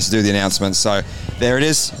great place to do the announcement. So there it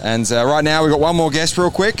is. And right now, we've got one more guest real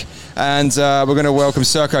quick. And we're going to welcome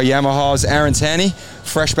Serco Yamaha's Aaron Tanti,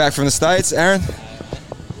 fresh back from the States. Aaron,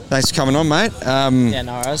 thanks for coming on, mate.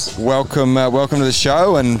 No worries. Welcome to the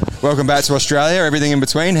show and welcome back to Australia. Everything in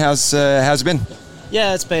between. How's it been?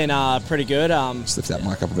 Yeah, it's been pretty good. Just lift that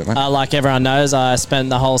mic up a bit, mate. Like everyone knows, I spent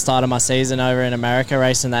the whole start of my season over in America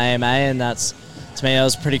racing the AMA, and that's, to me, it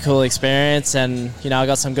was a pretty cool experience. And I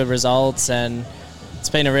got some good results, and it's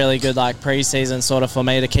been a really good pre-season sort of for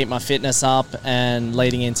me to keep my fitness up and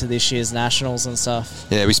leading into this year's nationals and stuff.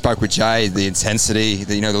 Yeah, we spoke with Jay. The intensity,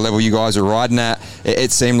 the level you guys are riding at.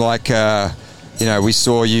 It seemed like. We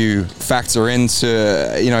saw you factor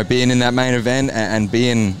into, being in that main event and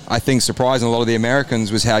being, I think, surprising a lot of the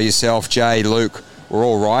Americans was how yourself, Jay, Luke, were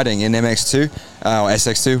all riding in MX2, or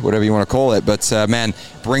SX2, whatever you want to call it. But, man,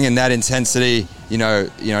 bringing that intensity, no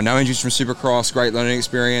injuries from Supercross, great learning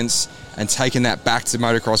experience, and taking that back to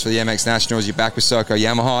motocross for the MX Nationals. You're back with Serco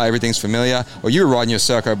Yamaha, everything's familiar. Well, you were riding your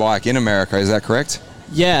Serco bike in America, is that correct?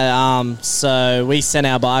 Yeah, so we sent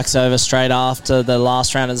our bikes over straight after the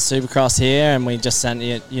last round of the Supercross here, and we just sent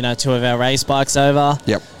 2 of our race bikes over.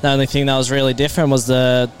 Yep. The only thing that was really different was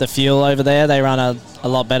the fuel over there. They run a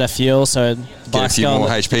lot better fuel, so get a few more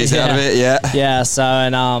HPs out of it. Yeah. Yeah. So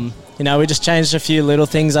and we just changed a few little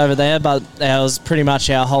things over there, but that was pretty much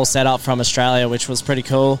our whole setup from Australia, which was pretty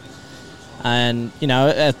cool. And,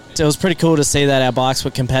 it was pretty cool to see that our bikes were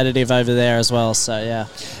competitive over there as well. So, yeah.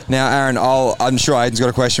 Now, Aaron, I'm sure Aiden's got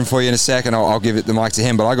a question for you in a second. I'll give the mic to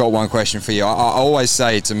him, but I got one question for you. I always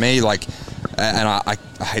say to me, and I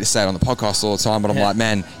hate to say it on the podcast all the time, but I'm like,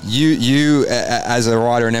 man, you as a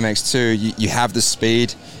rider in MX2, you have the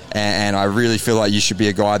speed, and I really feel like you should be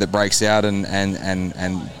a guy that breaks out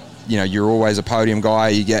and you're always a podium guy.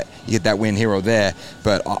 You get that win here or there,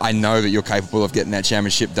 but I know that you're capable of getting that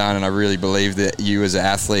championship done, and I really believe that you as an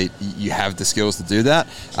athlete, you have the skills to do that.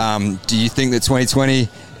 Do you think that 2020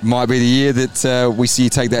 might be the year that we see you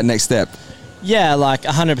take that next step? Yeah,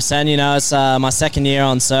 100%. It's my second year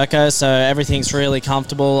on Serco, so everything's really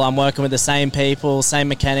comfortable. I'm working with the same people, same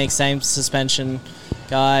mechanics, same suspension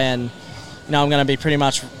guy, and I'm going to be pretty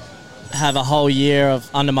much have a whole year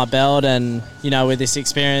of under my belt, and with this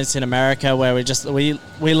experience in America where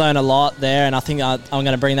we learn a lot there, and I think I'm going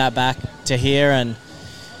to bring that back to here, and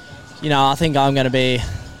I think I'm going to be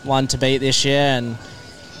one to beat this year, and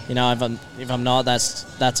if I'm not,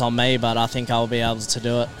 that's on me, but I think I'll be able to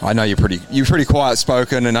do it. I know you're pretty quiet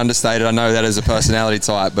spoken and understated. I know that as a personality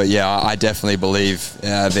type, but yeah, I definitely believe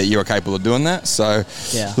that you are capable of doing that. So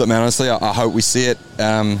yeah. Look, man, honestly, I hope we see it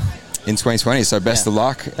in 2020. So best of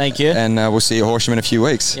luck. Thank you. And we'll see you at Horsham in a few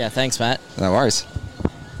weeks. Yeah, thanks, Matt. No worries.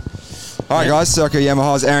 All right, guys. Serco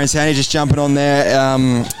Yamaha's Aaron Tanny just jumping on there.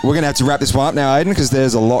 We're going to have to wrap this one up now, Aiden, because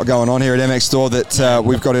there's a lot going on here at MX Store that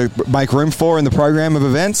we've got to make room for in the program of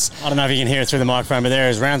events. I don't know if you can hear it through the microphone, but there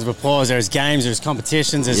is rounds of applause, there's games, there's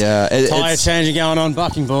competitions, there's tyre changing going on,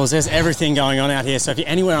 bucking bulls. There's everything going on out here. So if you're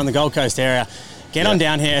anywhere on the Gold Coast area, get on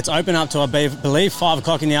down here. It's open up to, I believe, 5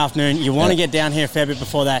 o'clock in the afternoon. You want to get down here a fair bit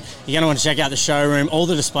before that. You're going to want to check out the showroom, all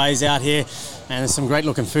the displays out here. And there's some great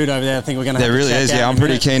looking food over there. I think we're going to have to check out. There really is, yeah. I'm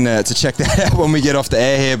pretty keen to check that out when we get off the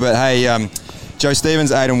air here. But hey, Joe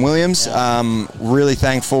Stevens, Aidan Williams, really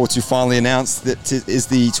thankful to finally announce that it is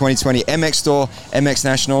the 2020 MX Store, MX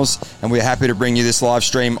Nationals. And we're happy to bring you this live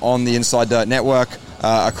stream on the Inside Dirt Network.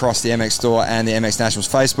 Across the MX Store and the MX Nationals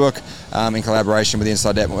Facebook in collaboration with the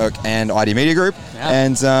Inside Network and ID Media Group. Yeah.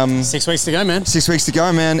 And 6 weeks to go, man. 6 weeks to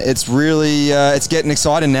go, man. It's really it's getting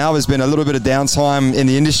exciting now. There's been a little bit of downtime in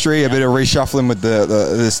the industry, a bit of reshuffling with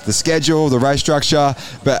the schedule, the race structure.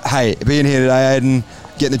 But hey, being here today, Aiden,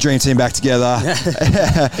 getting the dream team back together.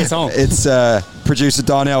 It's on. It's producer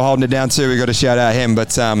Darnell holding it down too. We've got to shout out him,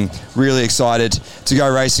 but really excited to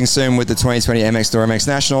go racing soon with the 2020 MX Store MX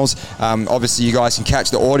Nationals. Obviously, you guys can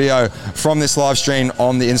catch the audio from this live stream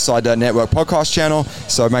on the Inside Dirt Network podcast channel.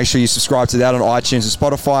 So make sure you subscribe to that on iTunes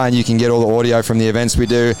and Spotify, and you can get all the audio from the events we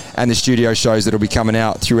do and the studio shows that will be coming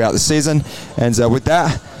out throughout the season. And with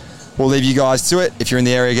that, we'll leave you guys to it. If you're in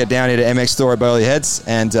the area, get down here to MX Store at Burleigh Heads.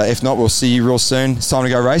 And if not, we'll see you real soon. It's time to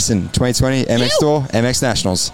go racing. 2020 MX Store, MX Nationals.